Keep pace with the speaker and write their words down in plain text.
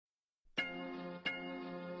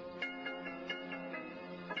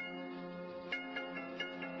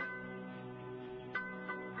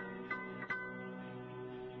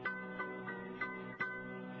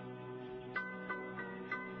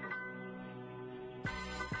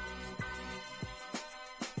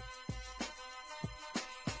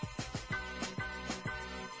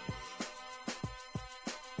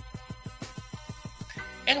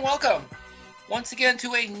and welcome once again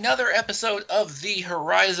to another episode of the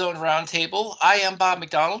Horizon Roundtable. I am Bob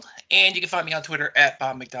McDonald, and you can find me on Twitter at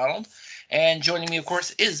Bob McDonald. And joining me, of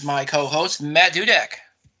course, is my co-host, Matt Dudek.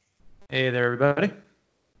 Hey there, everybody.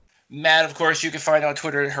 Matt, of course, you can find on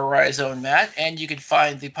Twitter at Horizon Matt, and you can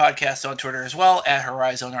find the podcast on Twitter as well at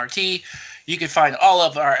Horizon RT. You can find all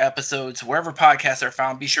of our episodes wherever podcasts are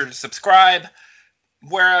found. Be sure to subscribe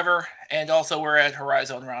wherever, and also we're at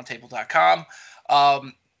horizonroundtable.com.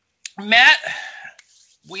 Matt,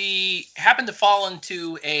 we happened to fall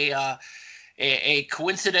into a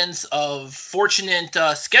coincidence of fortunate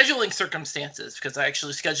scheduling circumstances, because I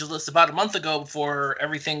actually scheduled this about a month ago before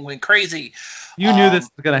everything went crazy. You knew this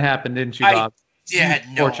was going to happen, didn't you, Bob? I had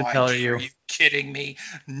no Fortune teller, idea. Are you kidding me?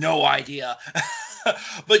 No idea.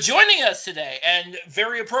 But joining us today, and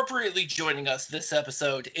very appropriately joining us this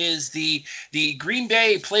episode, is the Green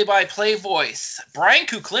Bay play-by-play voice, Brian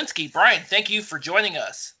Kuklinski. Brian, thank you for joining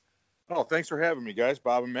us. Oh, thanks for having me, guys.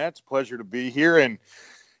 Bob and Matt, it's a pleasure to be here. And,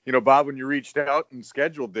 you know, Bob, when you reached out and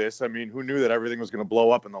scheduled this, I mean, who knew that everything was going to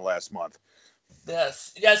blow up in the last month?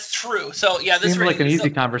 Yes, that's true. So, yeah, this seemed like an easy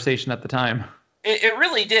conversation at the time. It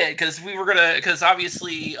really did, because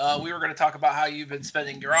obviously we were gonna talk about how you've been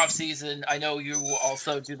spending your off season. I know you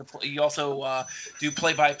also do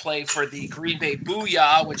play-by-play for the Green Bay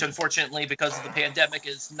Booyah, which unfortunately, because of the pandemic,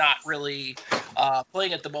 is not really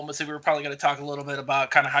playing at the moment. So we were probably going to talk a little bit about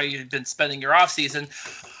kind of how you've been spending your off season.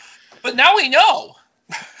 But now we know,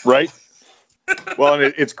 right? Well,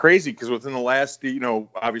 and it's crazy because within the last,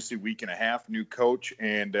 obviously week and a half, new coach,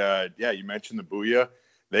 and you mentioned the Booyah.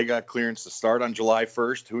 They got clearance to start on July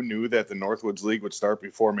 1st. Who knew that the Northwoods League would start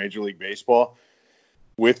before Major League Baseball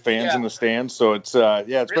with fans in the stands? So it's really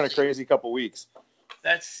been a crazy couple weeks.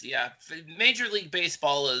 That's Major League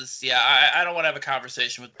Baseball is I don't want to have a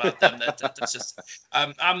conversation about them. That's just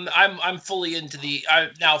I'm fully into I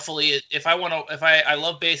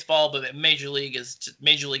love baseball, but Major League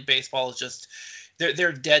Baseball is just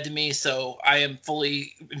they're dead to me. So I am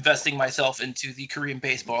fully investing myself into the Korean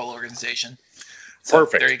Baseball Organization. So,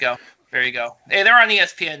 perfect. There you go. Hey, they're on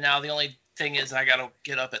ESPN now. The only thing is I got to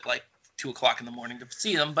get up at like 2:00 in the morning to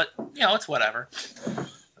see them, but it's whatever.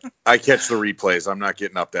 I catch the replays. I'm not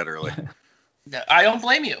getting up that early. No, I don't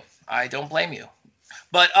blame you.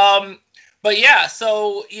 But we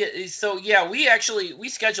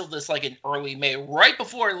scheduled this like in early May, right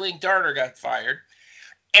before Link Darter got fired,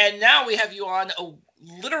 and now we have you on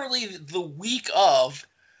literally the week of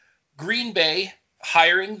Green Bay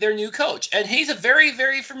hiring their new coach, and he's a very,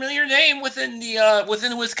 very familiar name within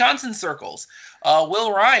the Wisconsin circles,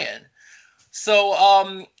 Will Ryan. So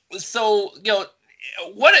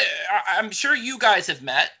what I'm sure you guys have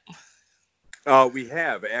met. We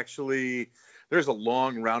have actually. There's a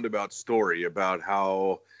long roundabout story about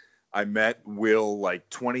how I met Will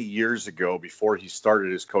like 20 years ago before he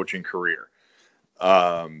started his coaching career.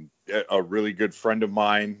 A really good friend of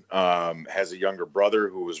mine has a younger brother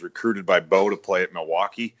who was recruited by Bo to play at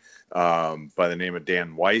Milwaukee by the name of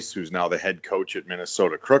Dan Weiss, who's now the head coach at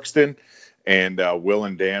Minnesota Crookston. And Will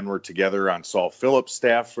and Dan were together on Saul Phillips'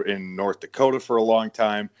 staff in North Dakota for a long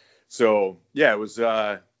time. So, it was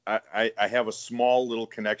I have a small little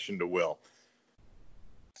connection to Will.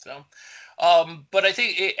 So, but I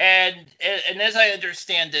think, and as I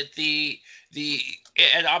understand it,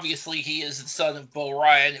 and obviously he is the son of Bo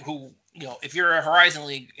Ryan, who, if you're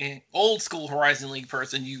a old school Horizon League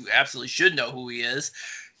person, you absolutely should know who he is,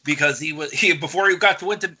 because before he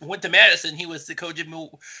went to Madison, he was the coach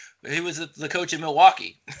in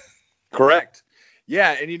Milwaukee. Correct.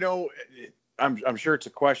 Yeah, and I'm sure it's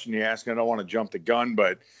a question you ask, and I don't want to jump the gun,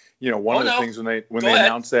 but one of the things when they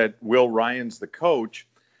announced that Will Ryan's the coach,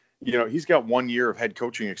 he's got 1 year of head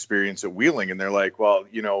coaching experience at Wheeling, and they're like, well,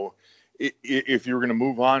 if you're going to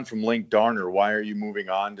move on from Link Darner, why are you moving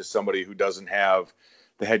on to somebody who doesn't have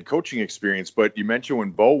the head coaching experience? But you mentioned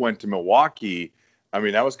when Bo went to Milwaukee, I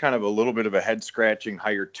mean, that was kind of a little bit of a head-scratching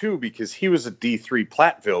hire, too, because he was a D3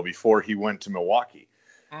 Platteville before he went to Milwaukee.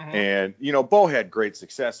 Mm-hmm. And, Bo had great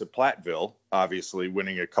success at Platteville, obviously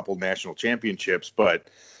winning a couple national championships.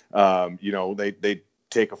 But, they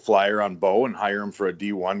take a flyer on Bo and hire him for a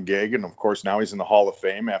D1 gig. And, of course, now he's in the Hall of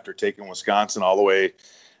Fame after taking Wisconsin all the way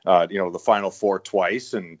the Final Four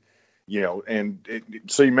twice. And,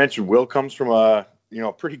 so you mentioned Will comes from a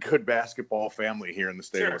pretty good basketball family here in the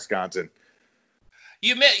state of Wisconsin.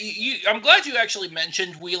 I'm glad you actually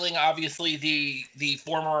mentioned Wheeling, obviously the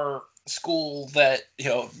former school that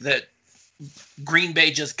Green Bay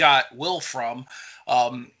just got Will from.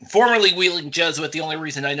 formerly Wheeling Jesuit. The only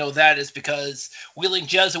reason I know that is because Wheeling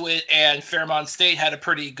Jesuit and Fairmont State had a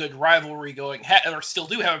pretty good rivalry going, or still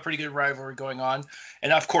do have a pretty good rivalry going on.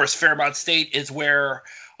 And of course, Fairmont State is where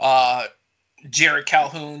Jared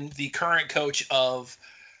Calhoun, the current coach of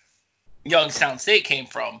Youngstown State, came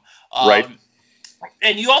from. Right.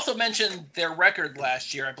 And you also mentioned their record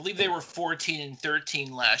last year. I believe they were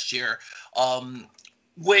 14-13 last year.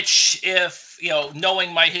 Which, if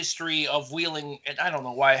knowing my history of Wheeling, and I don't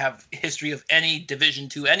know why I have history of any Division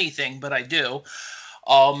II anything, but I do.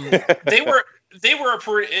 They were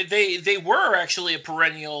actually a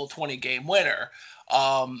perennial 20-game winner.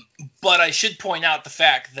 But I should point out the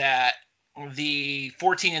fact that the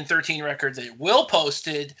 14-13 record that Will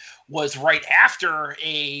posted was right after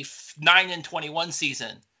a 9-21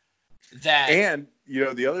 season. And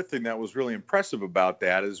the other thing that was really impressive about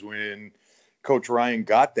that is when Coach Ryan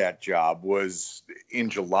got that job was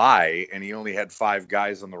in July, and he only had 5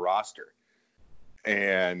 guys on the roster.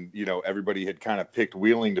 And, everybody had kind of picked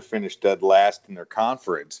Wheeling to finish dead last in their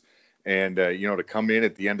conference. And, to come in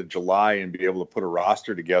at the end of July and be able to put a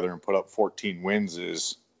roster together and put up 14 wins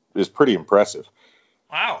is pretty impressive.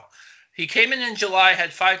 Wow. He came in July,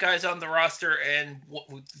 had 5 guys on the roster, and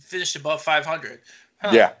finished above 500.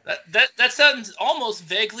 Huh. Yeah. That sounds almost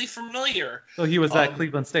vaguely familiar. So he was at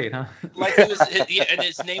Cleveland State, huh? Like he was, and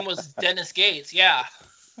his name was Dennis Gates. Yeah.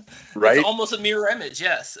 Right. It's almost a mirror image.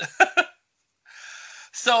 Yes.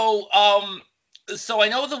 So I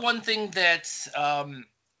know the one thing that,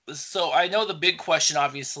 so I know the big question,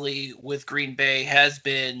 obviously, with Green Bay has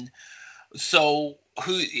been,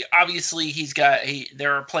 who obviously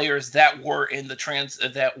there are players that were in the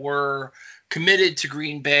that were committed to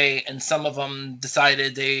Green Bay, and some of them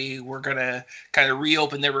decided they were going to kind of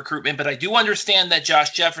reopen their recruitment. But I do understand that Josh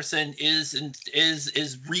Jefferson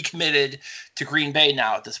is recommitted to Green Bay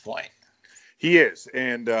now at this point. He is,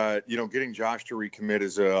 and getting Josh to recommit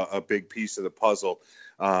is a big piece of the puzzle.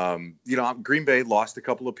 Green Bay lost a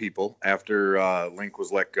couple of people after Link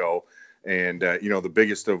was let go. And, the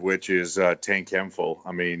biggest of which is Tank Hemphill.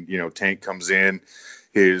 I mean, Tank comes in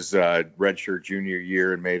his redshirt junior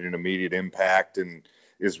year and made an immediate impact and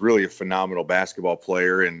is really a phenomenal basketball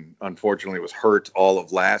player. And unfortunately was hurt all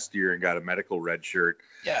of last year and got a medical redshirt.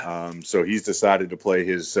 Yeah. So he's decided to play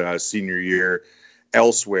his senior year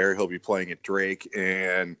elsewhere. He'll be playing at Drake.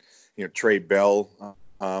 And, Trey Bell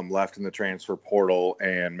left in the transfer portal,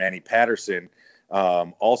 and Manny Patterson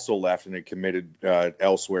also left and had committed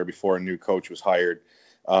elsewhere before a new coach was hired.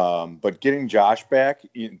 But getting Josh back,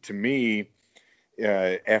 to me,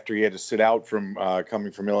 after he had to sit out from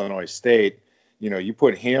coming from Illinois State, you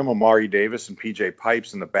put him, Amari Davis, and PJ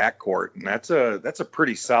Pipes in the backcourt, and that's a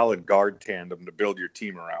pretty solid guard tandem to build your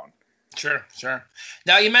team around. Sure.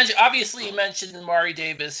 Now you mentioned Amari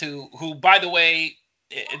Davis, who by the way,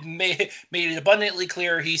 it made it abundantly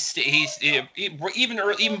clear he's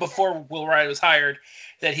even before Will Ryan was hired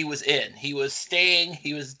that he was in. He was staying.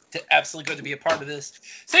 He was absolutely going to be a part of this.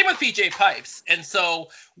 Same with PJ Pipes. And so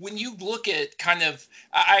when you look at kind of,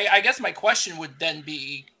 I guess my question would then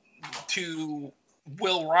be to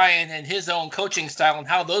Will Ryan and his own coaching style and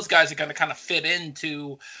how those guys are going to kind of fit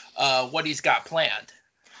into what he's got planned.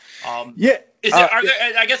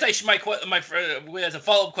 I guess I should my as a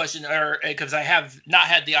follow-up question, or because I have not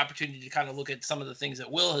had the opportunity to kind of look at some of the things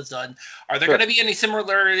that Will has done. Are there going to be any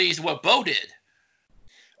similarities to what Bo did?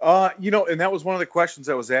 And that was one of the questions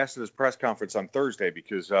that was asked at his press conference on Thursday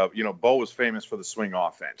because Bo was famous for the swing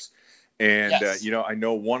offense, and yes. I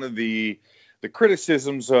know one of the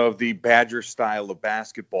criticisms of the Badger style of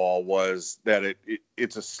basketball was that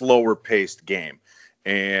it's a slower paced game,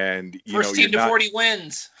 and first team to 40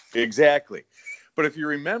 wins. Exactly. But if you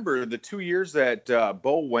remember the 2 years that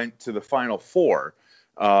Bo went to the Final Four,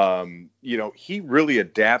 he really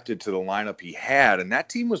adapted to the lineup he had, and that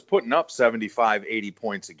team was putting up 75, 80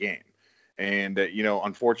 points a game. And,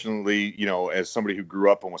 unfortunately, as somebody who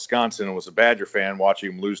grew up in Wisconsin and was a Badger fan,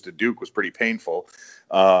 watching him lose to Duke was pretty painful.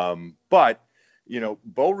 But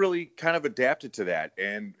Bo really kind of adapted to that,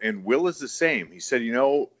 and Will is the same. He said,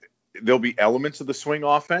 there'll be elements of the swing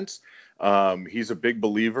offense. He's a big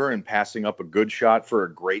believer in passing up a good shot for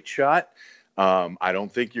a great shot. I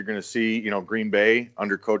don't think you're going to see, Green Bay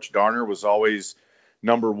under Coach Darner was always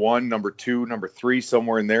number 1, number 2, number 3,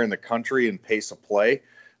 somewhere in there in the country in pace of play.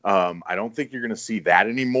 I don't think you're going to see that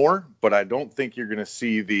anymore, but I don't think you're going to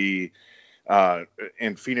see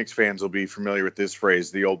and Phoenix fans will be familiar with this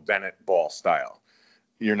phrase, the old Bennett ball style.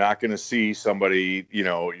 You're not going to see somebody,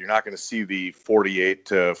 you're not going to see the 48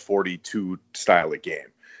 to 42 style of game.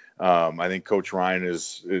 I think Coach Ryan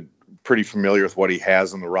is pretty familiar with what he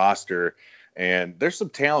has on the roster, And there's some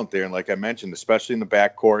talent there. And like I mentioned, especially in the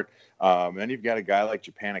backcourt. Then you've got a guy like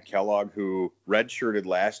Japana Kellogg who redshirted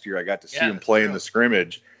last year. I got to see him play in the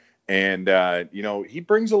scrimmage. And, he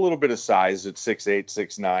brings a little bit of size at 6'8",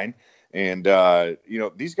 6'9". And,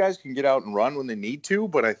 these guys can get out and run when they need to.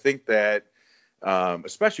 But I think that,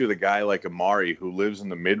 especially with a guy like Amari who lives in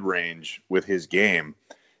the mid-range with his game,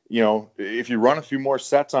 if you run a few more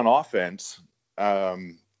sets on offense,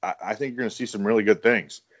 I think you're going to see some really good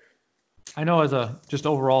things. I know as a just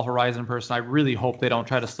overall Horizon person, I really hope they don't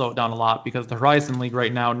try to slow it down a lot because the Horizon League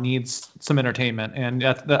right now needs some entertainment. And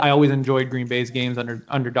I always enjoyed Green Bay's games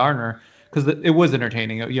under Darner because it was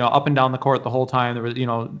entertaining. Up and down the court the whole time. There was,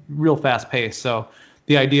 real fast pace. So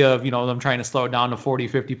the idea of, them trying to slow it down to 40,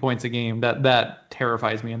 50 points a game, that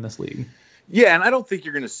terrifies me in this league. Yeah, and I don't think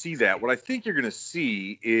you're going to see that. What I think you're going to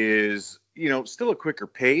see is, still a quicker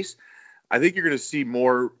pace. I think you're going to see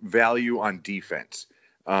more value on defense.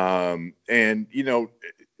 It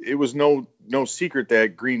was no secret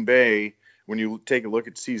that Green Bay, when you take a look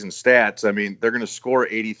at season stats, I mean, they're going to score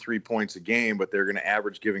 83 points a game, but they're going to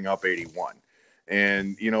average giving up 81.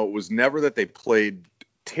 And, it was never that they played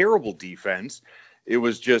terrible defense. It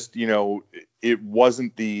was just, it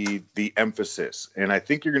wasn't the emphasis. And I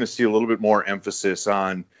think you're going to see a little bit more emphasis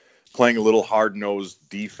on playing a little hard-nosed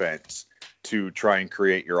defense to try and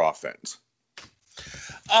create your offense.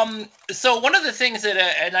 So one of the things that,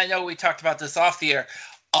 and I know we talked about this off the air,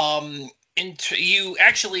 you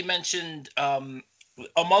actually mentioned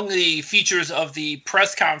among the features of the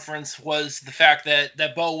press conference was the fact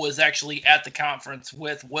that Bo was actually at the conference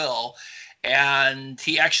with Will, and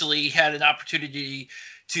he actually had an opportunity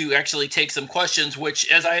to actually take some questions, which,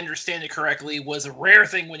 as I understand it correctly, was a rare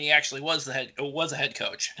thing when he actually was a head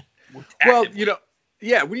coach. Well,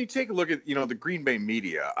 yeah, when you take a look at, the Green Bay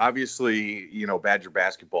media, obviously, Badger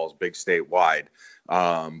basketball is big statewide.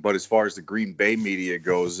 But as far as the Green Bay media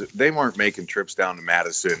goes, they weren't making trips down to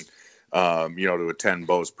Madison, to attend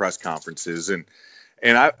Bo's press conferences. And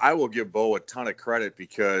I will give Bo a ton of credit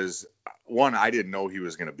because, one, I didn't know he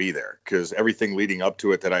was going to be there because everything leading up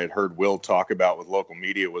to it that I had heard Will talk about with local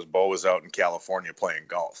media was Bo was out in California playing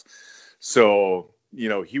golf. So,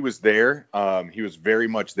 he was there. He was very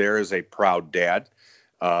much there as a proud dad.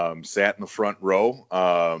 Sat in the front row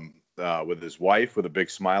with his wife with a big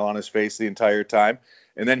smile on his face the entire time.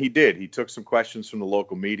 And then he took some questions from the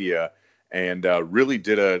local media and really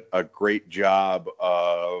did a great job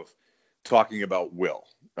of talking about Will.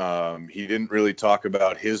 He didn't really talk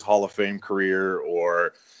about his Hall of Fame career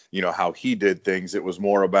or, how he did things. It was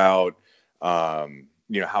more about, how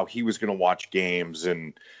he was going to watch games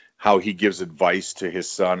and how he gives advice to his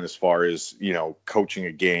son as far as, coaching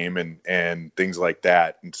a game and things like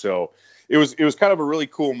that. And so it was kind of a really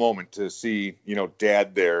cool moment to see,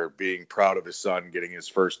 dad there being proud of his son getting his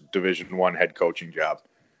first Division I head coaching job.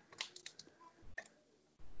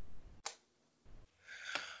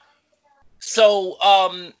 So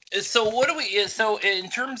what do we, so in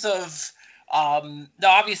terms of, now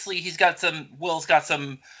obviously Will's got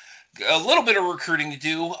a little bit of recruiting to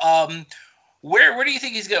do. Where do you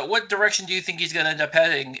think what direction do you think he's going to end up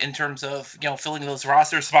heading in terms of, filling those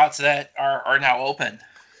roster spots that are now open?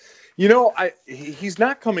 He's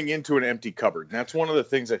not coming into an empty cupboard. And that's one of the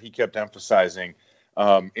things that he kept emphasizing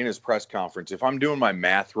in his press conference. If I'm doing my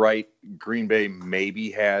math right, Green Bay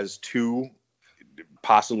maybe has 2,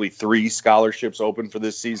 possibly 3 scholarships open for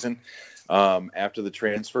this season after the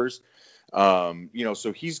transfers.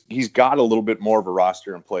 So he's got a little bit more of a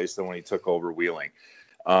roster in place than when he took over Wheeling.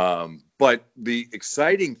 But the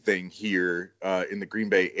exciting thing here in the Green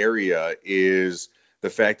Bay area is the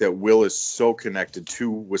fact that Will is so connected to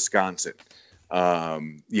Wisconsin.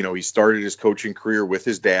 He started his coaching career with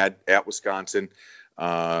his dad at Wisconsin.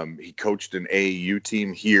 He coached an AAU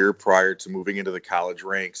team here prior to moving into the college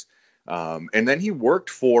ranks. And then he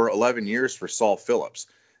worked for 11 years for Saul Phillips.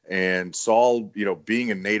 And Saul,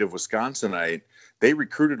 being a native Wisconsinite, they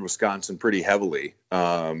recruited Wisconsin pretty heavily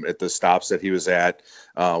at the stops that he was at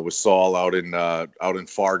with Saul out in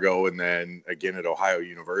Fargo and then again at Ohio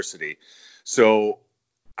University. So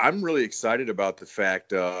I'm really excited about the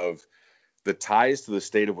fact of the ties to the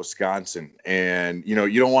state of Wisconsin. And, you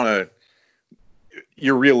don't want to –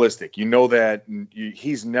 you're realistic. You know that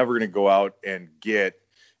he's never going to go out and get,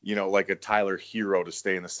 like a Tyler Hero to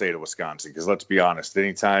stay in the state of Wisconsin. Because let's be honest,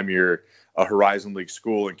 anytime you're a Horizon League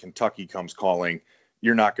school and Kentucky comes calling,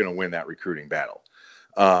 you're not going to win that recruiting battle.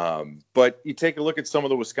 But you take a look at some of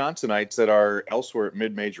the Wisconsinites that are elsewhere at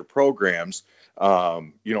mid-major programs.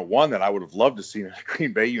 One that I would have loved to see in a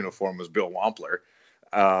Green Bay uniform was Bill Wampler.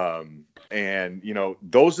 And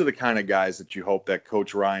those are the kind of guys that you hope that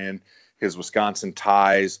Coach Ryan, his Wisconsin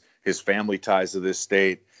ties, his family ties to this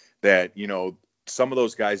state, that, some of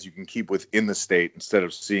those guys you can keep within the state instead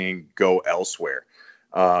of seeing go elsewhere.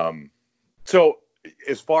 So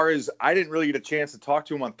as far as, I didn't really get a chance to talk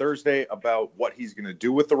to him on Thursday about what he's going to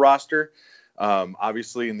do with the roster.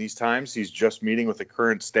 Obviously, in these times, he's just meeting with the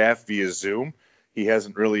current staff via Zoom. He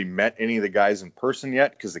hasn't really met any of the guys in person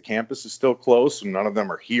yet because the campus is still closed, and none of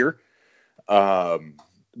them are here.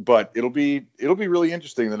 But it'll be really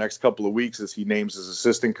interesting the next couple of weeks as he names his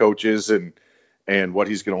assistant coaches and what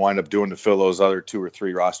he's going to wind up doing to fill those other 2 or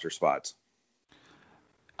 3 roster spots.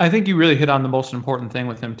 I think you really hit on the most important thing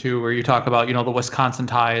with him too, where you talk about, the Wisconsin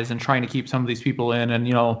ties and trying to keep some of these people in.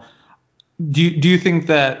 And, do you think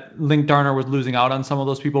that Link Darner was losing out on some of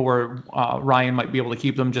those people where Ryan might be able to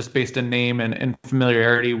keep them just based on name and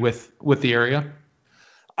familiarity with the area?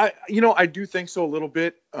 I do think so a little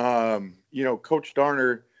bit. Coach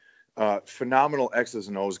Darner, phenomenal X's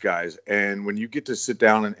and O's guys. And when you get to sit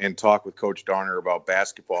down and talk with Coach Darner about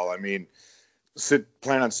basketball, I mean,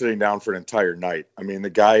 plan on sitting down for an entire night. I mean, the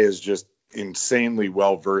guy is just insanely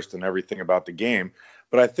well versed in everything about the game.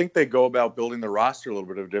 But I think they go about building the roster a little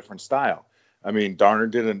bit of a different style. I mean, Darner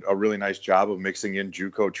did a really nice job of mixing in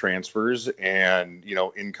JUCO transfers and,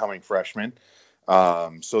 incoming freshmen.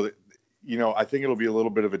 So that, I think it'll be a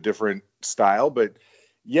little bit of a different style. But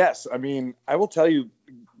yes, I mean, I will tell you,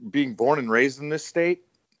 being born and raised in this state,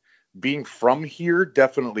 being from here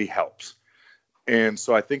definitely helps. And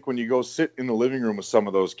so I think when you go sit in the living room with some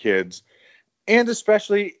of those kids, and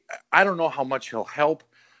especially, I don't know how much he'll help,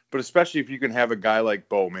 but especially if you can have a guy like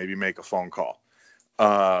Bo maybe make a phone call.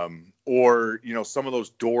 Or, some of those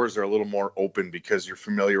doors are a little more open because you're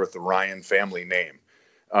familiar with the Ryan family name,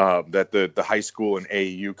 that the high school and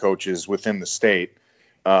AAU coaches within the state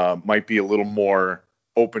might be a little more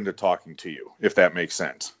open to talking to you, if that makes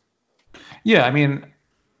sense. Yeah, I mean,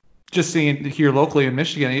 just seeing here locally in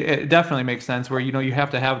Michigan, it definitely makes sense where, you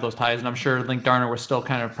have to have those ties. And I'm sure Link Darner was still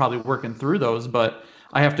kind of probably working through those, but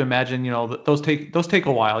I have to imagine, those take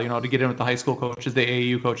a while, to get in with the high school coaches, the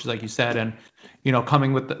AAU coaches, like you said, and,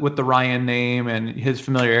 coming with the Ryan name and his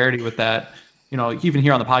familiarity with that. Even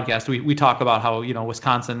here on the podcast, we talk about how,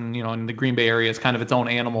 Wisconsin, in the Green Bay area is kind of its own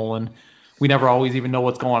animal, and we never always even know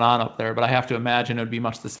what's going on up there. But I have to imagine it would be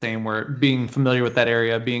much the same, where being familiar with that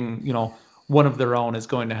area, being, one of their own, is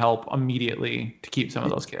going to help immediately to keep some of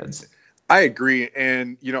those kids. I agree.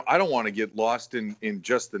 And, I don't want to get lost in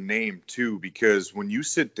just the name too, because when you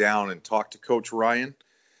sit down and talk to Coach Ryan,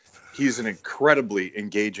 he's an incredibly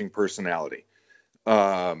engaging personality.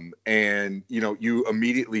 And, you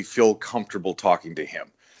immediately feel comfortable talking to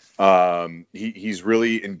him. He's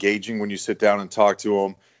really engaging when you sit down and talk to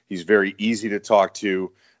him. He's very easy to talk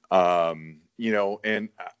to. And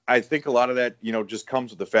I think a lot of that, just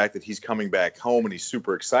comes with the fact that he's coming back home and he's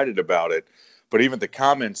super excited about it. But even the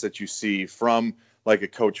comments that you see from like a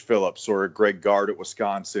Coach Phillips or a Greg Gard at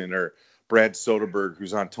Wisconsin or Brad Soderberg,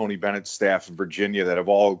 who's on Tony Bennett's staff in Virginia, that have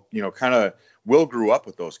all, Will grew up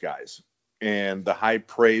with those guys, and the high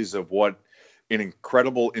praise of what an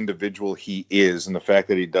incredible individual he is and the fact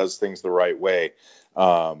that he does things the right way,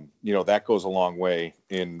 that goes a long way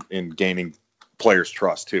in gaining players'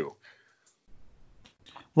 trust too.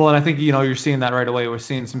 Well, and I think, you're seeing that right away. We're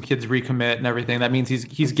seeing some kids recommit and everything. That means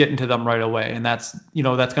he's getting to them right away. And that's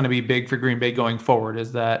going to be big for Green Bay going forward,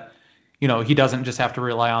 is that, he doesn't just have to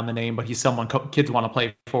rely on the name, but he's someone kids want to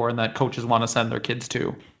play for and that coaches want to send their kids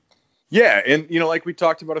to. Yeah. And, like we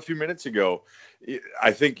talked about a few minutes ago,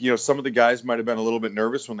 I think, some of the guys might have been a little bit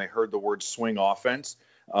nervous when they heard the word swing offense.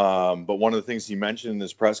 But one of the things he mentioned in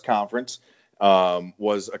this press conference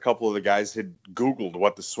was a couple of the guys had Googled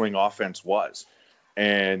what the swing offense was.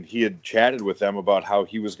 And he had chatted with them about how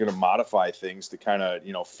he was going to modify things to kind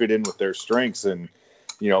of, fit in with their strengths. And,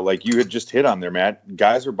 like you had just hit on there, Matt,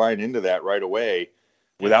 guys are buying into that right away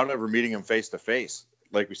without ever meeting him face to face.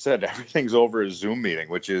 Like we said, everything's over a Zoom meeting,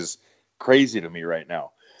 which is crazy to me right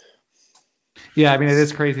now. Yeah, I mean, it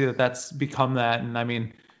is crazy that that's become that. And I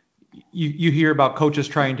mean, you hear about coaches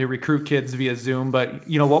trying to recruit kids via Zoom, but,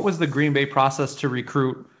 what was the Green Bay process to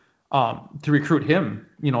recruit him,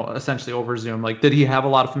 essentially over Zoom? Like, did he have a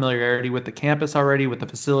lot of familiarity with the campus already, with the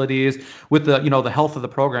facilities, with the, the health of the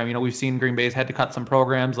program? We've seen Green Bay's had to cut some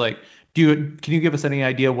programs. Like, can you give us any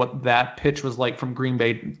idea what that pitch was like from Green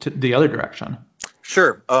Bay to the other direction?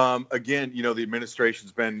 Sure. Again, the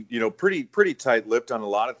administration's been, pretty tight-lipped on a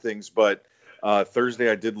lot of things, but Thursday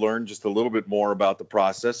I did learn just a little bit more about the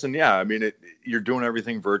process. And yeah, I mean, you're doing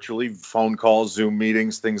everything virtually, phone calls, Zoom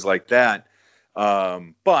meetings, things like that.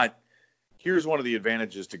 But here's one of the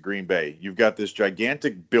advantages to Green Bay. You've got this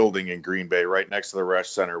gigantic building in Green Bay right next to the Resch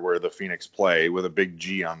Center where the Phoenix play, with a big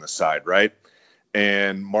G on the side, right?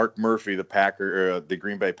 and Mark Murphy, the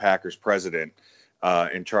Green Bay Packers president,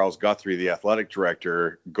 and Charles Guthrie, the athletic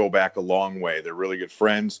director, go back a long way. They're really good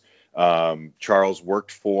friends. Charles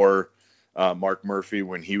worked for Mark Murphy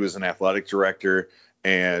when he was an athletic director,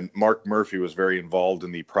 and Mark Murphy was very involved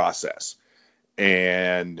in the process.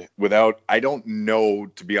 And I don't know,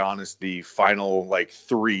 to be honest, the final like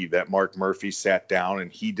 3 that Mark Murphy sat down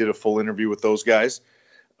and he did a full interview with those guys.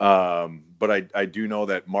 But I do know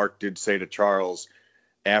that Mark did say to Charles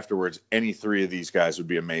afterwards, any 3 of these guys would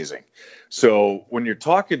be amazing. So when you're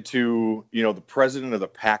talking to, the president of the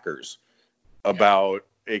Packers about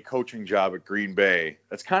a coaching job at Green Bay,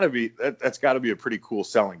 that's got to be a pretty cool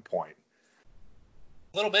selling point.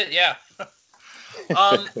 A little bit, yeah.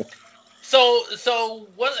 So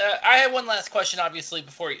what? I have one last question, obviously,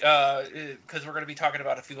 before because we're going to be talking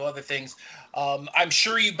about a few other things. I'm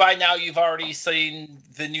sure by now you've already seen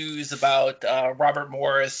the news about Robert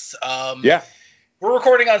Morris. Yeah. We're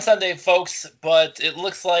recording on Sunday, folks, but it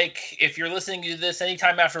looks like if you're listening to this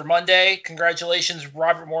anytime after Monday, congratulations,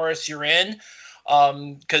 Robert Morris, you're in.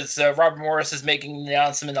 Because Robert Morris is making an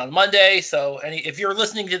announcement on Monday. So if you're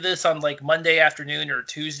listening to this on like Monday afternoon or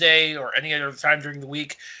Tuesday or any other time during the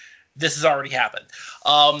week, this has already happened.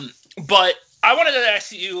 But I wanted to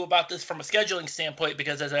ask you about this from a scheduling standpoint,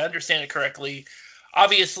 because as I understand it correctly,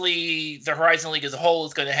 obviously the Horizon League as a whole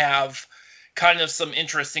is going to have kind of some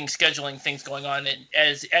interesting scheduling things going on. And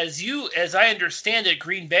as I understand it,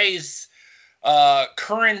 Green Bay's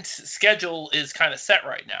current schedule is kind of set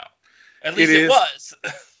right now. At least it was.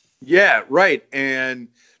 Yeah, right. And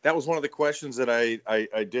that was one of the questions that I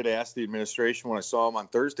did ask the administration when I saw him on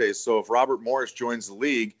Thursday. So if Robert Morris joins the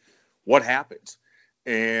league, what happens?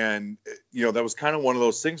 And, that was kind of one of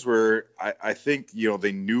those things where I think,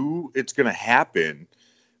 they knew it's going to happen,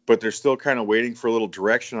 but they're still kind of waiting for a little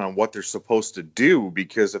direction on what they're supposed to do,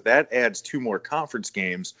 because if that adds 2 more conference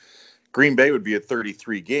games, Green Bay would be at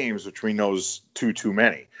 33 games, which we know is too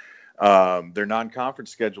many. Their non-conference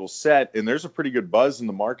schedule set, and there's a pretty good buzz in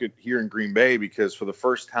the market here in Green Bay, because for the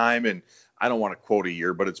first time, and I don't want to quote a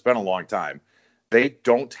year, but it's been a long time, they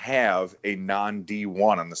don't have a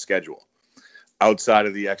non-D1 on the schedule outside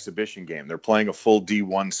of the exhibition game. They're playing a full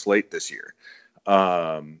D1 slate this year.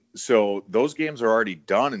 So those games are already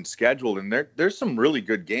done and scheduled, and there's some really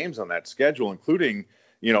good games on that schedule, including,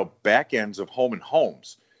 back ends of home and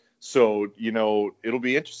homes. So, it'll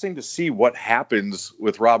be interesting to see what happens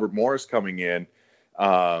with Robert Morris coming in.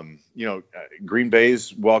 Green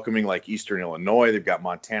Bay's welcoming like Eastern Illinois. They've got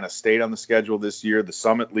Montana State on the schedule this year, the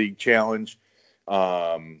Summit League Challenge.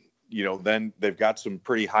 Then they've got some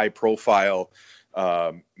pretty high profile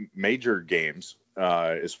major games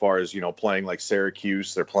as far as, playing like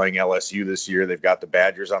Syracuse. They're playing LSU this year. They've got the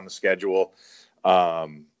Badgers on the schedule.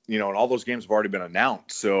 And all those games have already been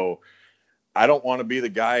announced. So I don't want to be the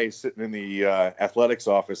guy sitting in the athletics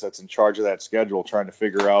office that's in charge of that schedule trying to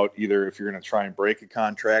figure out either if you're going to try and break a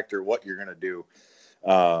contract or what you're going to do.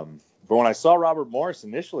 But when I saw Robert Morris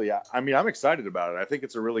initially, I'm excited about it. I think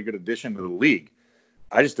it's a really good addition to the league.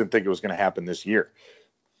 I just didn't think it was going to happen this year.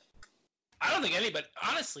 I don't think anybody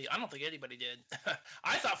did.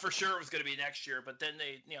 I thought for sure it was going to be next year, but then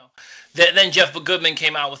then Jeff Goodman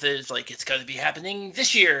came out with it. It's like, it's going to be happening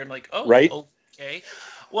this year. I'm like, oh, right. Okay.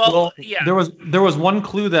 Well, yeah. There was one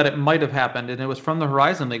clue that it might have happened, and it was from the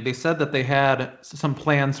Horizon League. They said that they had some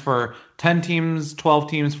plans for 10 teams, 12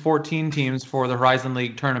 teams, 14 teams for the Horizon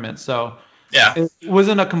League tournament. So yeah, it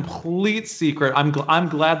wasn't a complete secret. I'm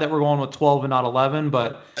glad that we're going with 12 and not 11,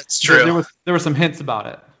 but that's true. There were some hints about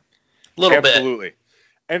it. A little bit. Absolutely.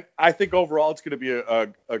 And I think overall it's going to be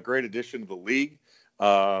a great addition to the league.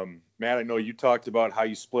 Matt, I know you talked about how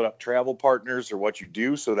you split up travel partners or what you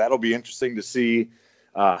do, so that'll be interesting to see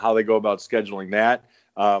how they go about scheduling that.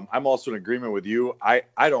 I'm also in agreement with you. I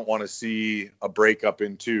don't want to see a breakup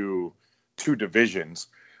into 2 divisions.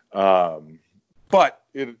 But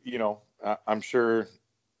I'm sure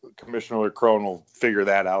Commissioner Crone will figure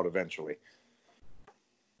that out eventually.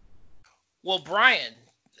 Well, Brian,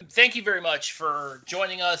 thank you very much for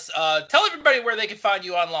joining us. Tell everybody where they can find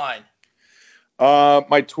you online.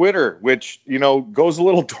 My Twitter, which, goes a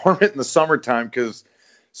little dormant in the summertime because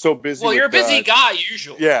so busy. Well, you're a busy guy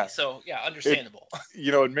usually. Yeah. So, yeah, understandable.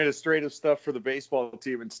 Administrative stuff for the baseball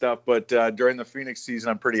team and stuff. But during the Phoenix season,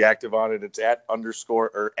 I'm pretty active on it. It's at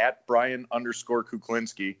Brian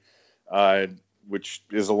 _Kuklinski, which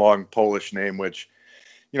is a long Polish name, which,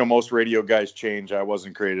 most radio guys change. I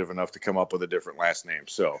wasn't creative enough to come up with a different last name.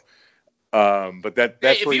 So, but that's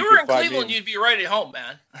if where you were in Cleveland, you'd be right at home,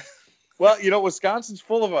 man. Well, Wisconsin's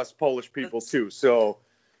full of us Polish people too. So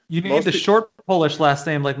you need a short Polish last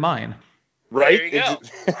name like mine. Right? There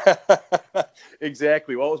you go.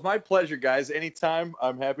 Exactly. Well, it was my pleasure, guys. Anytime,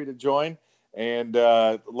 I'm happy to join. And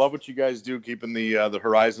love what you guys do, keeping the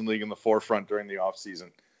Horizon League in the forefront during the off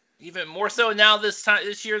season. Even more so now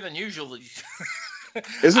this year than usually.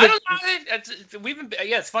 Isn't I don't know. We've been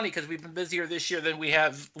it's funny because we've been busier this year than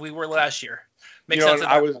we were last year. Makes sense.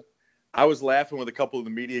 I was laughing with a couple of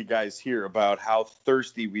the media guys here about how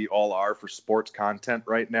thirsty we all are for sports content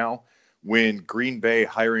right now. When Green Bay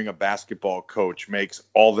hiring a basketball coach makes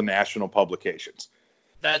all the national publications.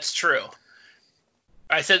 That's true.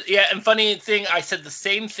 I said, and funny thing, I said the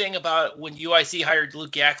same thing about when UIC hired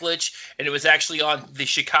Luke Yaklich, and it was actually on the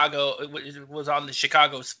Chicago. It was on the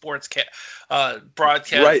Chicago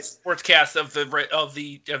broadcast, right. Sportscast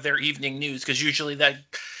of their evening news, because usually that,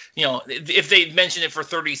 if they mention it for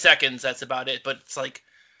 30 seconds, that's about it. But it's like,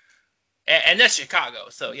 and that's Chicago,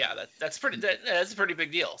 so yeah, that's a pretty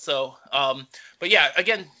big deal. So, but yeah,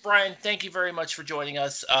 again, Brian, thank you very much for joining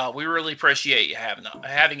us. We really appreciate you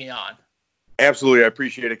having you on. Absolutely. I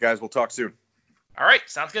appreciate it, guys. We'll talk soon. All right.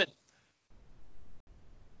 Sounds good.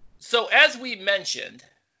 So as we mentioned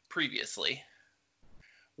previously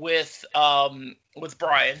with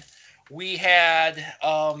Brian, we had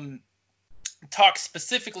talked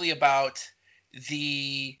specifically about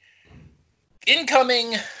the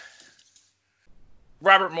incoming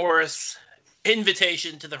Robert Morris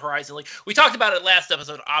invitation to the Horizon League. We talked about it last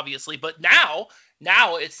episode, obviously, but now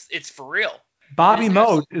it's for real. Bobby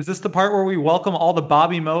Moe, is this the part where we welcome all the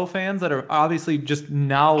Bobby Moe fans that are obviously just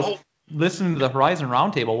now listening to the Horizon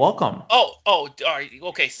Roundtable? Welcome. All right.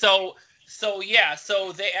 Okay. So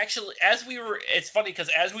they actually, it's funny because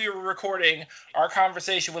as we were recording our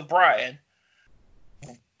conversation with Brian,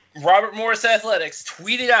 Robert Morris Athletics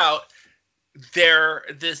tweeted out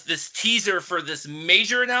this teaser for this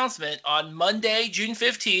major announcement on Monday, June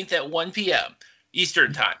 15th at 1 p.m.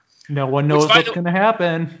 Eastern time. No one knows what's going to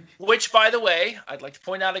happen. Which, by the way, I'd like to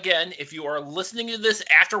point out again, if you are listening to this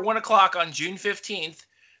after 1 o'clock on June 15th,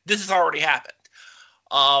 this has already happened.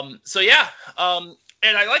 And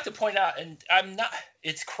I'd like to point out, and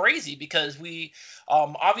it's crazy because we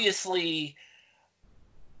obviously,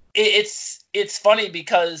 it's funny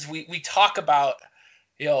because we talk about,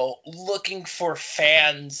 looking for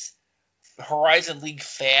fans, Horizon League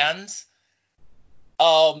fans,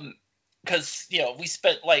 because we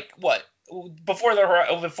spent before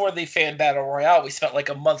the fan battle royale, we spent like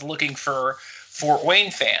a month looking for Fort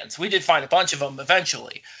Wayne fans. We did find a bunch of them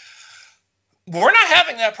eventually. We're not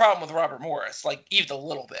having that problem with Robert Morris, like even a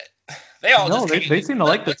little bit. They seem to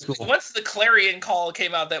like that school. Once the clarion call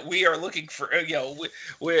came out that we are looking for,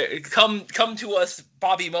 come to us,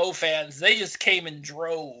 Bobby Moe fans, they just came in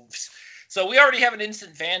droves. So we already have an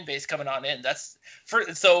instant fan base coming on in.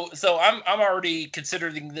 So I'm already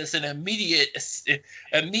considering this an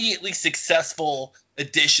immediately successful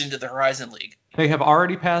addition to the Horizon League. They have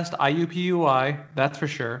already passed IUPUI, that's for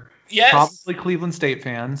sure. Yes. Probably Cleveland State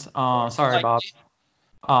fans. Sorry, Bob.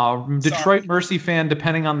 Detroit Mercy fan,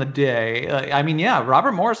 depending on the day.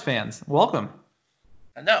 Robert Morris fans, welcome.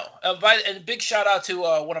 I know. And a big shout out to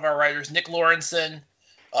one of our writers, Nick Lawrenson.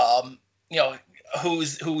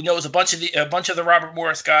 Who knows a bunch of the Robert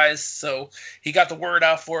Morris guys, so he got the word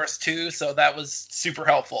out for us too, so that was super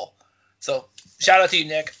helpful. So shout out to you,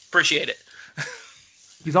 Nick. Appreciate it.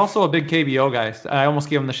 He's also a big KBO guy. I almost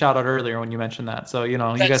gave him the shout out earlier when you mentioned that. So you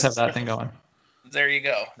guys have that thing going. There you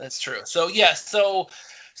go. That's true. So yes, so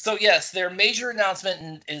yes, their major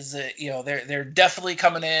announcement is they're definitely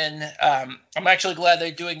coming in. I'm actually glad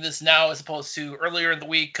they're doing this now as opposed to earlier in the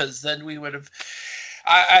week, because then we would have.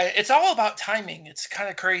 It's all about timing. It's kind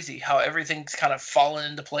of crazy how everything's kind of fallen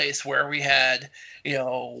into place, where we had,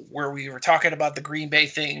 where we were talking about the Green Bay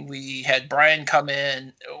thing. We had Brian come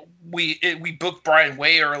in. We booked Brian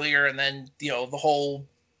way earlier, and then, the whole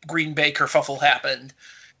Green Bay kerfuffle happened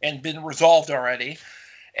and been resolved already.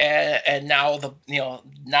 And now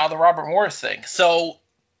the Robert Morris thing. So,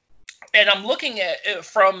 and I'm looking at it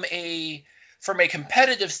from a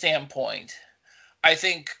competitive standpoint. I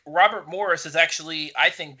think Robert Morris is actually,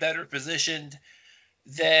 better positioned,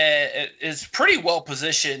 is pretty well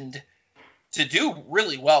positioned to do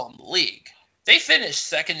really well in the league. They finished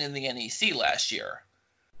second in the NEC last year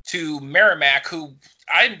to Merrimack, who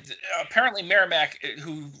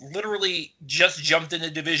literally just jumped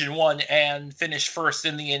into Division I and finished first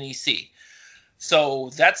in the NEC.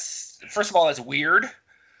 So that's, first of all, that's weird.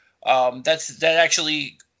 That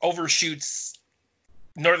actually overshoots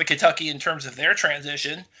Northern Kentucky in terms of their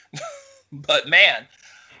transition. But man,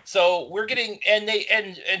 so we're getting, and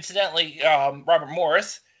incidentally, Robert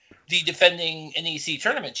Morris, the defending NEC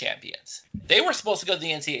tournament champions, they were supposed to go to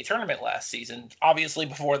the NCAA tournament last season, obviously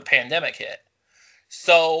before the pandemic hit.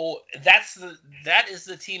 So that is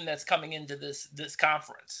the team that's coming into this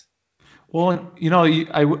conference. Well,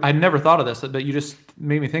 I never thought of this, but you just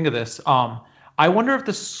made me think of this. I wonder if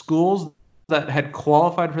the schools that had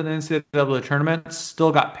qualified for the NCAA tournament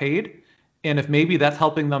still got paid, and if maybe that's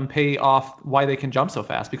helping them pay off why they can jump so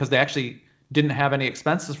fast, because they actually didn't have any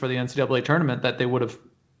expenses for the NCAA tournament that they would have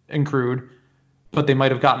accrued, but they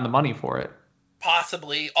might have gotten the money for it.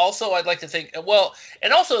 Possibly. Also, I'd like to think. Well,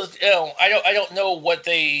 and also, I don't know what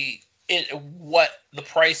the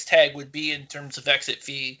price tag would be in terms of exit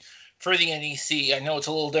fee for the NEC. I know it's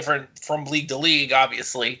a little different from league to league,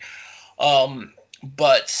 obviously.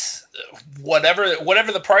 But whatever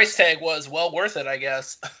the price tag was, well worth it, I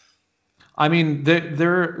guess. I mean,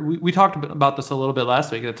 we talked about this a little bit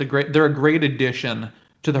last week. They're a great addition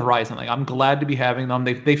to the Horizon League. I'm glad to be having them.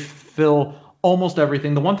 They fill almost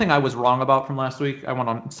everything. The one thing I was wrong about from last week, I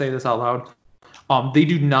want to say this out loud. They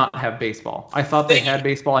do not have baseball. I thought they had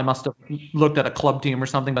baseball. I must have looked at a club team or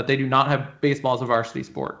something, but they do not have baseball as a varsity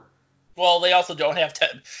sport. Well, they also don't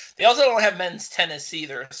have men's tennis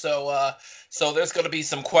either. So there's going to be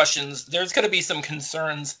some questions. There's going to be some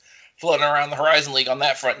concerns floating around the Horizon League on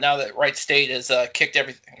that front now that Wright State has kicked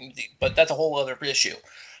everything. But that's a whole other issue.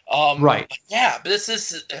 Right. Yeah, but this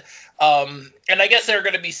is, and I guess there are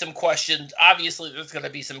going to be some questions. Obviously, there's going to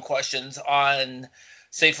be some questions on,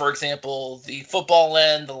 say, for example, the football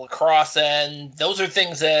end, the lacrosse end. Those are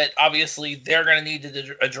things that obviously they're going to need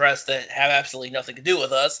to address that have absolutely nothing to do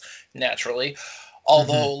with us, naturally.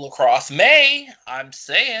 Although lacrosse may, I'm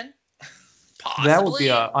saying, possibly. That would be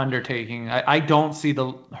an undertaking. I don't see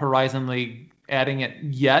the Horizon League adding it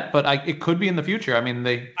yet, but it could be in the future. I mean,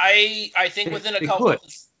 I think within a couple.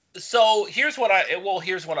 So here's what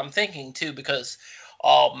I'm thinking too, because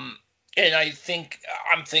and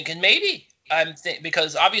I'm thinking maybe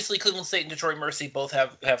because obviously Cleveland State and Detroit Mercy both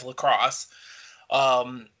have lacrosse.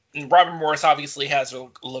 And Robert Morris obviously has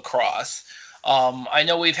lacrosse. I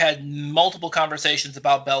know we've had multiple conversations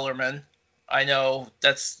about Bellarmine. I know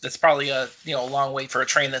that's probably a long wait for a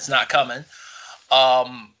train that's not coming.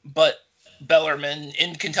 But Bellarmine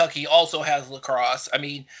in Kentucky also has lacrosse. I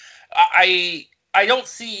mean, I don't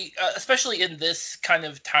see, especially in this kind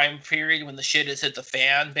of time period when the shit has hit the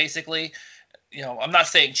fan, basically. I'm not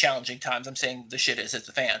saying challenging times. I'm saying the shit has hit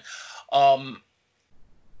the fan.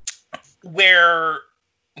 Where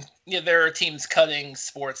there are teams cutting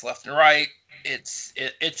sports left and right. It's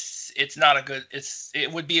not a good.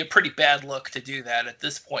 It would be a pretty bad look to do that at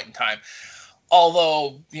this point in time.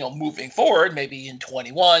 Although, moving forward, maybe in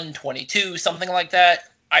 21, 22, something like that,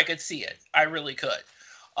 I could see it. I really could.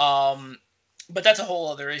 But that's a whole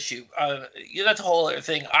other issue. That's a whole other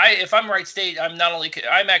thing. If I'm Wright State, I'm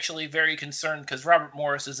actually very concerned because Robert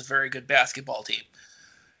Morris is a very good basketball team,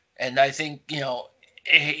 and I think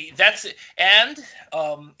that's it. And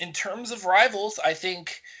in terms of rivals, I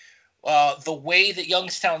think the way that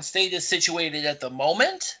Youngstown State is situated at the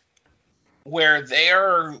moment, where they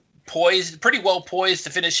are pretty well poised to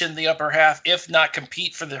finish in the upper half, if not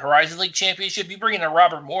compete for the Horizon League championship. You bring in a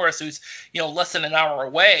Robert Morris who's less than an hour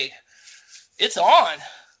away. It's on.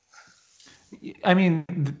 I mean,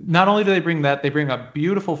 not only do they bring that, they bring a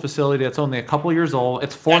beautiful facility that's only a couple years old.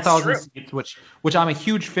 It's 4,000 seats, which I'm a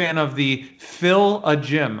huge fan of. The fill a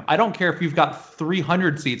gym. I don't care if you've got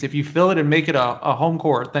 300 seats. If you fill it and make it a home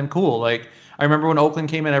court, then cool. Like, I remember when Oakland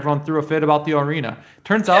came in, everyone threw a fit about the arena.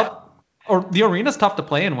 Turns out, the arena's tough to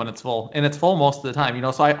play in when it's full, and it's full most of the time.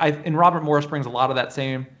 So and Robert Morris brings a lot of that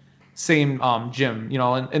same gym,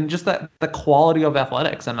 and just the quality of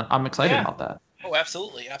athletics, and I'm excited about that. Oh,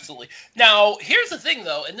 absolutely. Now, here's the thing,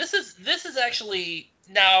 though, and this is actually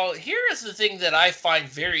here is the thing that I find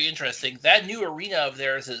very interesting. That new arena of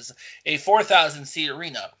theirs is a 4,000 seat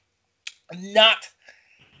arena, not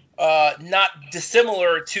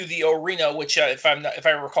dissimilar to the arena, which if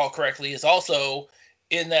I recall correctly, is also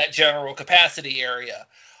in that general capacity area.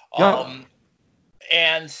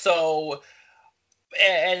 And so.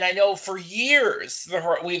 And I know for years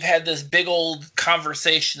we've had this big old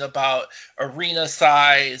conversation about arena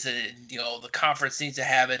size, and the conference needs to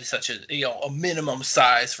have it such a minimum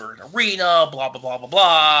size for an arena, blah blah blah blah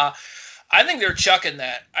blah. I think they're chucking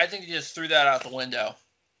that. I think they just threw that out the window.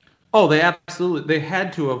 Oh, they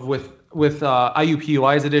had to have with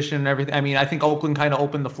IUPUI's edition and everything. I mean, I think Oakland kind of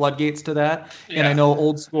opened the floodgates to that. Yeah. And I know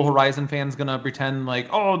old school Horizon fans gonna pretend like,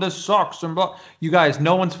 oh, this sucks and blah. You guys,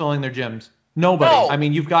 no one's filling their gyms. Nobody. No.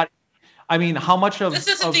 I mean, how much of this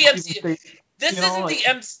isn't the MC? This isn't the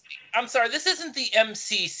MC. I'm sorry. This isn't the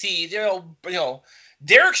MCC.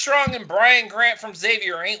 Derek Strong and Brian Grant from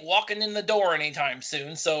Xavier ain't walking in the door anytime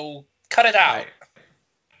soon. So cut it out.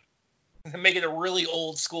 Right. Make it a really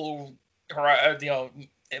old school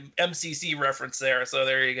MCC reference there. So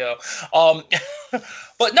there you go.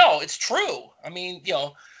 But no, it's true. I mean,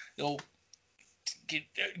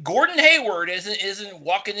 Gordon Hayward isn't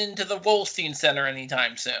walking into the Wolstein Center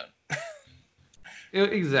anytime soon.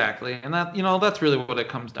 Exactly, and that's really what it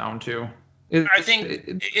comes down to. I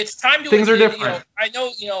think it's time to. Things are different. I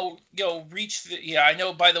know. Reach. I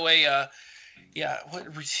know. By the way. What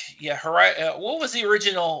was the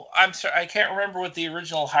original? I'm sorry, I can't remember what the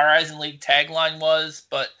original Horizon League tagline was,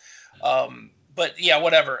 but yeah,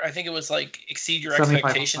 whatever. I think it was like exceed your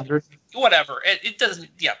expectations. Whatever. It doesn't.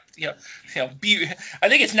 Yeah. Be. I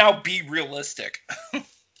think it's now be realistic.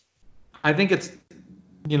 I think it's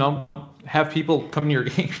have people come to your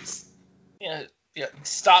games. Yeah.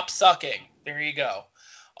 Stop sucking. There you go.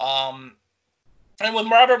 And with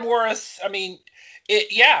Robert Morris, I mean.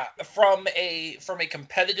 From a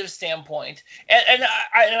competitive standpoint, and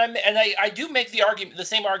I do make the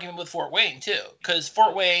same argument with Fort Wayne too, because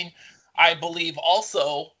Fort Wayne, I believe,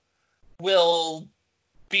 also will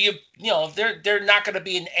be they're not going to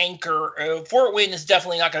be an anchor. Fort Wayne is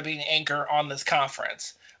definitely not going to be an anchor on this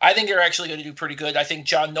conference. I think they're actually going to do pretty good. I think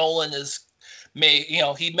John Nolan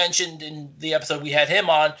he mentioned in the episode we had him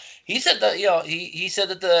on, he said that he said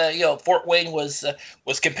that the Fort Wayne was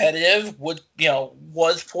competitive,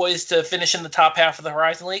 was poised to finish in the top half of the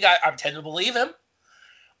Horizon League. I tend to believe him.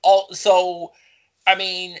 Also, I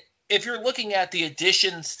mean, if you're looking at the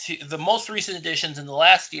additions to the most recent additions in the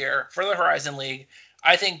last year for the Horizon League,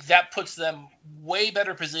 I think that puts them way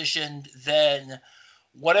better positioned than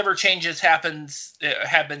whatever changes have been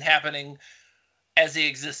happening as they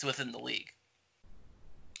exist within the league.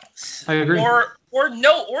 I agree. Or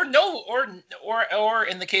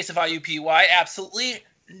in the case of IUPUI, absolutely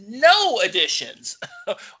no additions,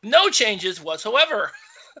 no changes whatsoever.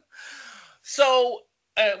 So,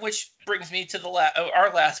 which brings me to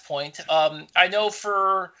our last point. I know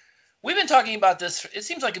we've been talking about this. It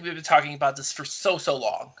seems like we've been talking about this for so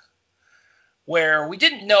long, where we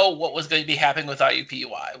didn't know what was going to be happening with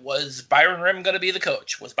IUPUI. Was Byron Rim going to be the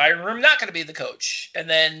coach? Was Byron Rim not going to be the coach? And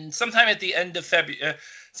then sometime at the end of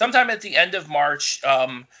March,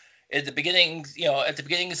 at the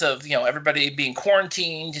beginnings of everybody being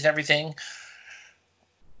quarantined and everything,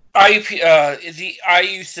 the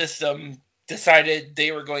IU system decided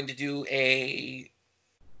they were going to do a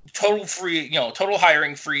total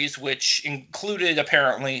hiring freeze, which included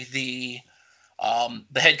apparently the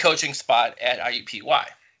head coaching spot at IUPUI.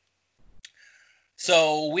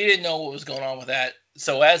 So we didn't know what was going on with that.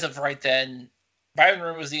 So as of right then, Byron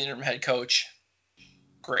Rim was the interim head coach.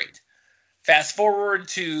 Great. Fast forward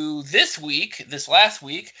to this last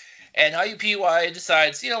week, and IUPUI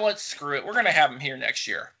decides, screw it. We're going to have him here next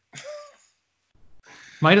year.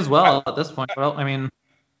 Might as well at this point. Well, I mean.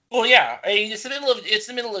 Well, yeah. I mean, it's the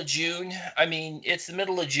middle of June. I mean, it's the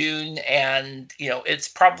middle of June, and it's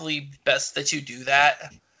probably best that you do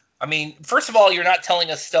that. I mean, first of all, you're not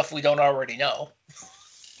telling us stuff we don't already know.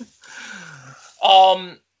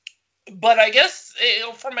 But I guess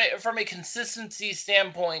from a consistency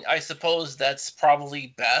standpoint, I suppose that's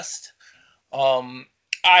probably best. I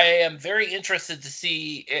am very interested to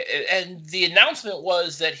see, and the announcement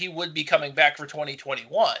was that he would be coming back for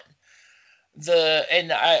 2021.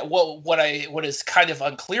 What is kind of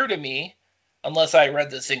unclear to me, unless I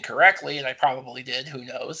read this incorrectly, and I probably did, who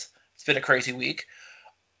knows? It's been a crazy week.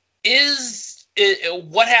 Is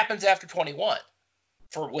what happens after 21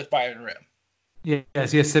 with Byron Rim? Yeah,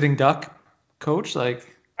 is he a sitting duck coach? Like,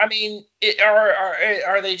 I mean,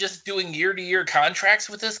 are they just doing year-to-year contracts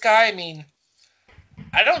with this guy? I mean,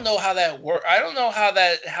 I don't know how that work. I don't know how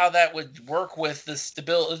that would work with the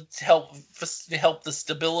stability to help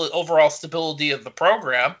the overall stability of the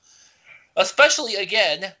program, especially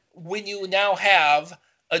again when you now have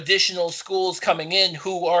additional schools coming in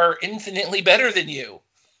who are infinitely better than you.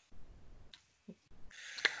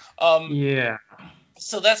 Yeah.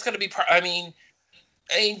 So that's going to be. I mean,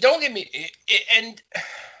 don't get me. And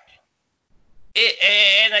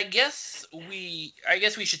I guess we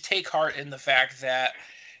should take heart in the fact that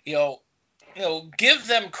give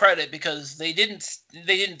them credit because they didn't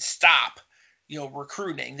stop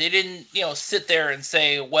recruiting. They didn't sit there and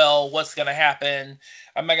say, well, what's going to happen?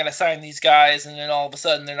 Am I going to sign these guys and then all of a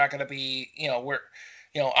sudden they're not going to be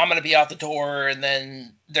I'm going to be out the door and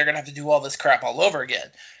then they're going to have to do all this crap all over again.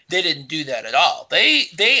 They didn't do that at all.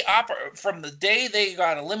 They operate from the day they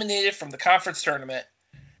got eliminated from the conference tournament,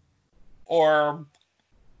 or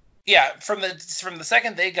from the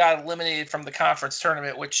second they got eliminated from the conference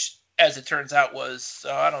tournament, which as it turns out was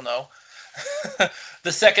I don't know,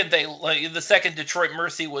 the second Detroit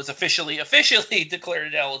Mercy was officially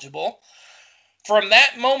declared eligible. From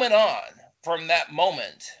that moment on, from that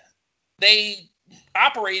moment, they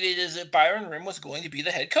operated as if Byron Rimm was going to be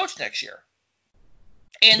the head coach next year.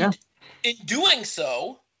 And in doing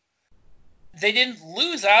so, they didn't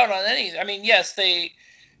lose out on any. I mean, yes,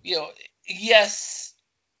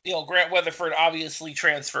 Grant Weatherford obviously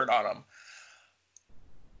transferred on him.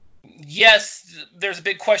 Yes, there's a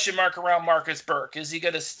big question mark around Marcus Burke. Is he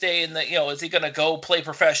going to stay in the, is he going to go play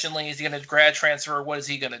professionally? Is he going to grad transfer? What is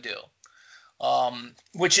he going to do?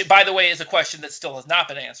 Which, by the way, is a question that still has not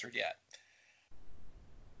been answered yet.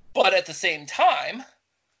 But at the same time,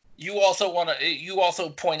 you also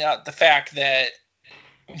point out the fact that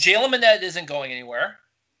Jalen Manette isn't going anywhere.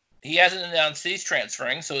 He hasn't announced he's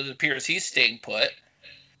transferring, so it appears he's staying put.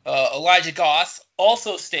 Elijah Goss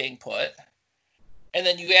also staying put. And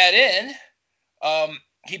then you add in,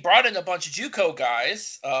 he brought in a bunch of JUCO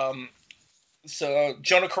guys. So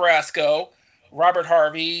Jonah Carrasco, Robert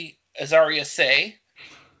Harvey, Azaria Say.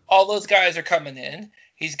 All those guys are coming in.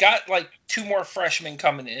 He's got like 2 more freshmen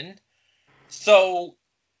coming in. So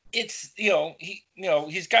it's,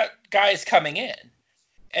 he's got guys coming in.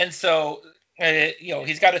 And so,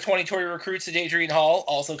 he's got a 2020 recruits at Adrian Hall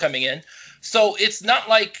also coming in. So it's not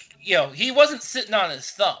like, he wasn't sitting on his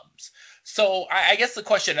thumbs. So I guess the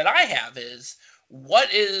question that I have is,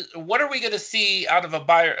 what are we going to see out of a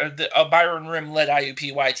Byron Rimm-led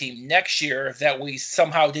IUPUI team next year that we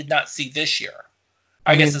somehow did not see this year?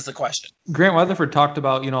 I guess is the question. Grant Weatherford talked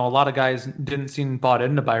about, a lot of guys didn't seem bought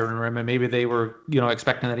into Byron Rimm, and maybe they were,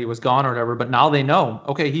 expecting that he was gone or whatever, but now they know,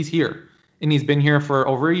 okay, he's here. And he's been here for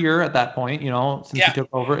over a year at that point, since he took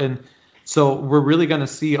over. And so we're really going to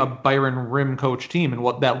see a Byron Rimm coach team and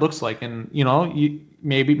what that looks like. And,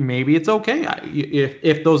 maybe it's okay.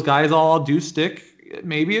 If those guys all do stick,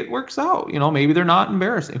 maybe it works out. Maybe they're not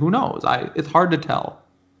embarrassing. Who knows? It's hard to tell.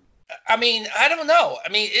 I mean, I don't know. I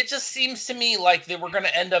mean, it just seems to me like that we're going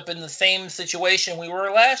to end up in the same situation we were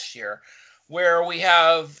last year, where we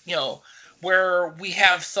have,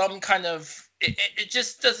 some kind of, it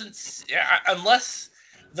just doesn't, unless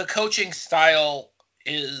the coaching style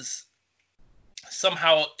is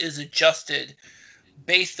adjusted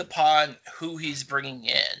based upon who he's bringing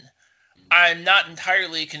in. I'm not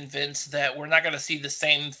entirely convinced that we're not going to see the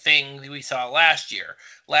same thing that we saw last year.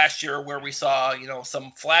 Last year, where we saw,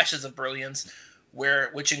 some flashes of brilliance,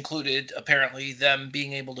 which included apparently them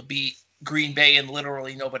being able to beat Green Bay and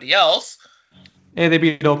literally nobody else. Yeah, they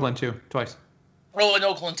beat Oakland too, twice. Oh, and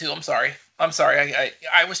Oakland too. I'm sorry.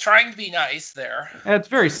 I was trying to be nice there. It's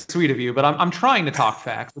very sweet of you, but I'm trying to talk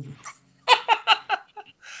facts.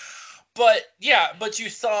 But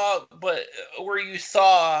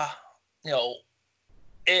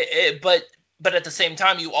but at the same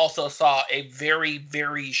time, you also saw a very,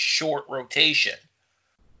 very short rotation.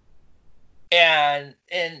 And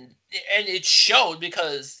it showed,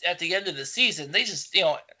 because at the end of the season, they just,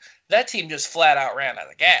 that team just flat out ran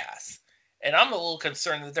out of gas. And I'm a little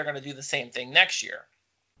concerned that they're going to do the same thing next year,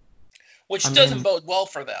 which doesn't bode well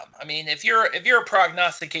for them. I mean, if you're a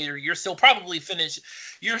prognosticator, you're still probably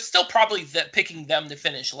picking them to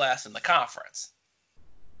finish last in the conference.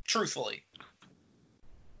 Truthfully.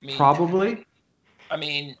 Probably. I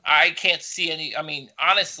mean, I can't see any. I mean,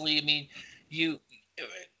 honestly,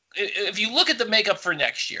 if you look at the makeup for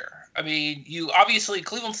next year, I mean,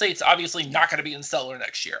 Cleveland State's obviously not going to be in Stellar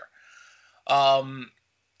next year.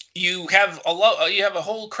 You have a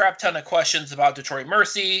whole crap ton of questions about Detroit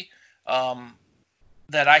Mercy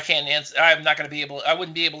that I can't answer. I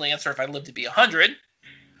wouldn't be able to answer if I lived to be 100.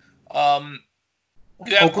 You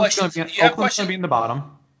have questions. Oakland's going to be in the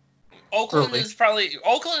bottom. Oakland is probably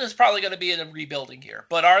going to be in a rebuilding year,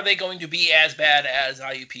 but are they going to be as bad as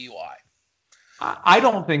IUPUI? I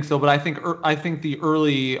don't think so, but I think the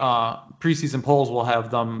early preseason polls will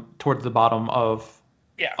have them towards the bottom of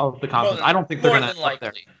the conference. I don't think they're going to end up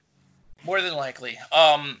there. More than likely.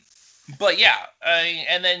 But yeah,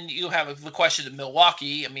 and then you have the question of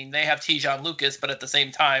Milwaukee. I mean, they have Tejon Lucas, but at the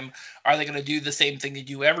same time, are they going to do the same thing they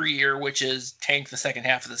do every year, which is tank the second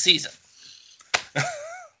half of the season?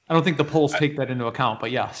 I don't think the polls take that into account,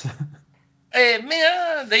 but yes.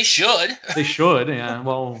 They should. They should, yeah.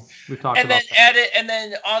 Well, we've talked about that. And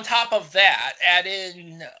then on top of that, add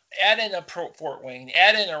in a Fort Wayne,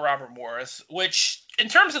 add in a Robert Morris, which in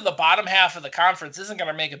terms of the bottom half of the conference isn't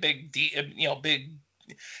going to make a big.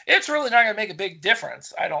 It's really not going to make a big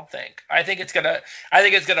difference, I don't think. I think it's gonna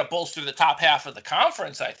bolster the top half of the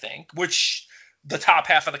conference, I think, which the top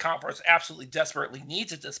half of the conference absolutely desperately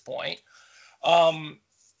needs at this point.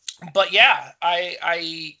 But yeah,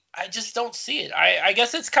 I just don't see it. I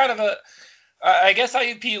guess it's kind of I guess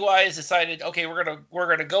IUPUI has decided, okay, we're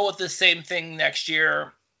gonna go with the same thing next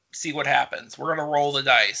year, see what happens. We're gonna roll the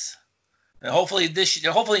dice. And hopefully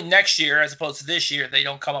next year, as opposed to this year, they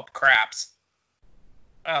don't come up craps.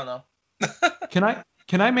 I don't know.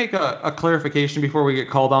 Can I make a clarification before we get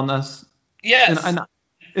called on this? Yes.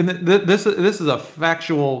 And this is a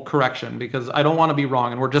factual correction because I don't want to be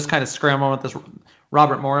wrong, and we're just kind of scrambling with this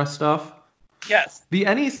Robert Morris stuff. Yes. The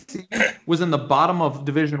NEC was in the bottom of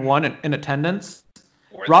Division I in attendance.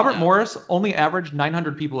 Robert Morris only averaged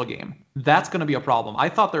 900 people a game. That's going to be a problem. I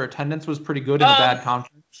thought their attendance was pretty good in a bad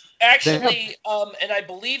conference. Actually, and I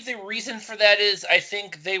believe the reason for that is I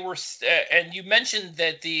think they were, and you mentioned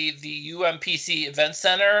that the UMPC Event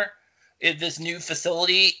Center, this new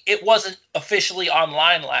facility, it wasn't officially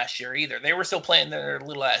online last year either. They were still playing their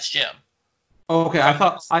little ass gym. Okay,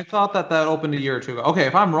 I thought that opened a year or two ago. Okay,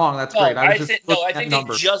 if I'm wrong, that's great. I think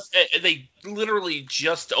they literally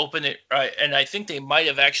just opened it, and I think they might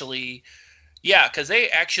have actually, because they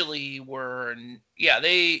actually were,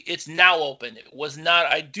 it's now open. It was not.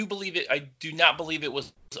 I do not believe it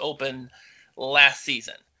was open last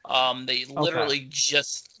season. They literally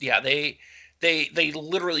just, they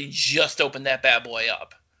literally just opened that bad boy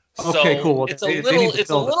up. Okay, so cool. It's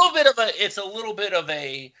a little bit of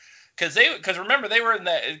a. Because remember they were in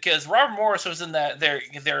that, because Robert Morris was in that their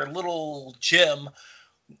little gym,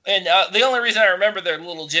 and the only reason I remember their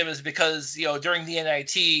little gym is because during the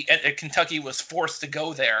NIT, Kentucky was forced to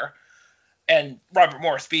go there, and Robert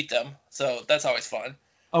Morris beat them, so that's always fun.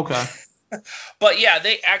 Okay. But yeah,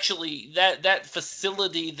 they actually that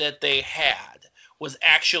facility that they had was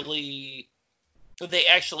actually.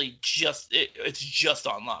 It's just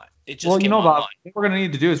online. It just came online. Bob, what we're going to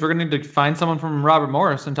need to do is we're going to need to find someone from Robert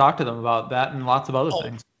Morris and talk to them about that and lots of other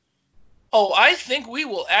things. Oh, I think we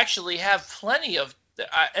will actually have plenty of,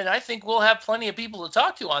 and I think we'll have plenty of people to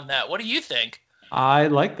talk to on that. What do you think? I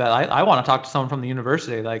like that. I want to talk to someone from the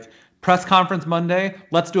university. Like, press conference Monday.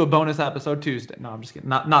 Let's do a bonus episode Tuesday. No, I'm just kidding.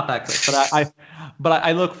 Not that quick. But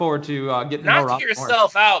I look forward to getting to know Robert Morris. Knock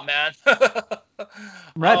yourself out, man. I'm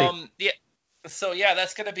ready. Yeah. So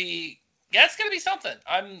that's gonna be something.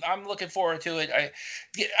 I'm looking forward to it.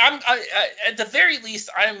 I'm at the very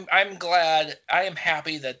least I'm glad. I am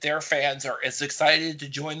happy that their fans are as excited to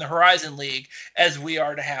join the Horizon League as we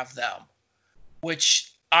are to have them.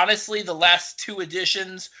 Which honestly, the last two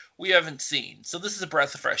editions we haven't seen. So this is a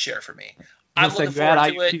breath of fresh air for me. I'm looking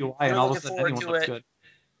forward to it. I'm looking forward to it. Good.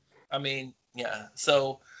 I mean, yeah.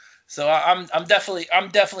 So I'm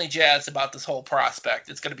definitely jazzed about this whole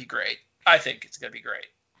prospect. It's gonna be great. I think it's going to be great.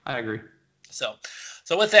 I agree. So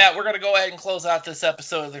with that, we're going to go ahead and close out this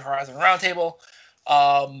episode of the Horizon Roundtable.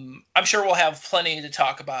 I'm sure we'll have plenty to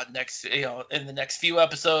talk about in the next few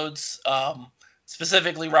episodes,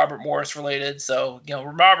 specifically Robert Morris related. So,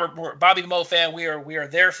 Bobby Mo fan, we are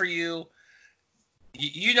there for you.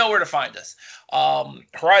 You know where to find us.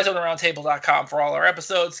 HorizonRoundtable.com for all our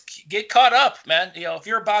episodes. Get caught up, man. If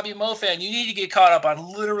you're a Bobby Mo fan, you need to get caught up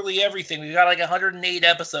on literally everything. We've got like 108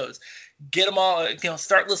 episodes. Get them all.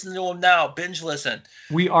 Start listening to them now. Binge listen.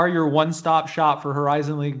 We are your one-stop shop for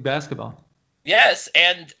Horizon League basketball. Yes,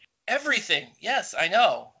 and everything. Yes, I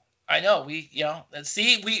know. We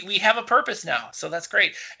we have a purpose now, so that's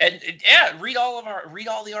great. And read all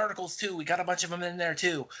the articles too. We got a bunch of them in there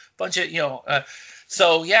too. Bunch of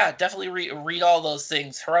so yeah, definitely read all those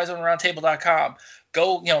things. HorizonRoundtable.com.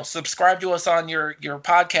 Go subscribe to us on your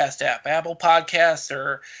podcast app, Apple Podcasts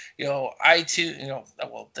or iTunes.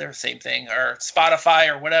 Well, they're the same thing, or Spotify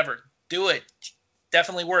or whatever. Do it.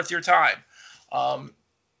 Definitely worth your time.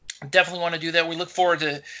 Definitely want to do that. We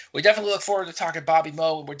definitely look forward to talking Bobby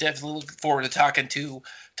Mo. We're definitely looking forward to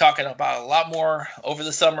talking about a lot more over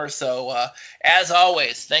the summer. So as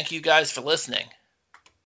always, thank you guys for listening.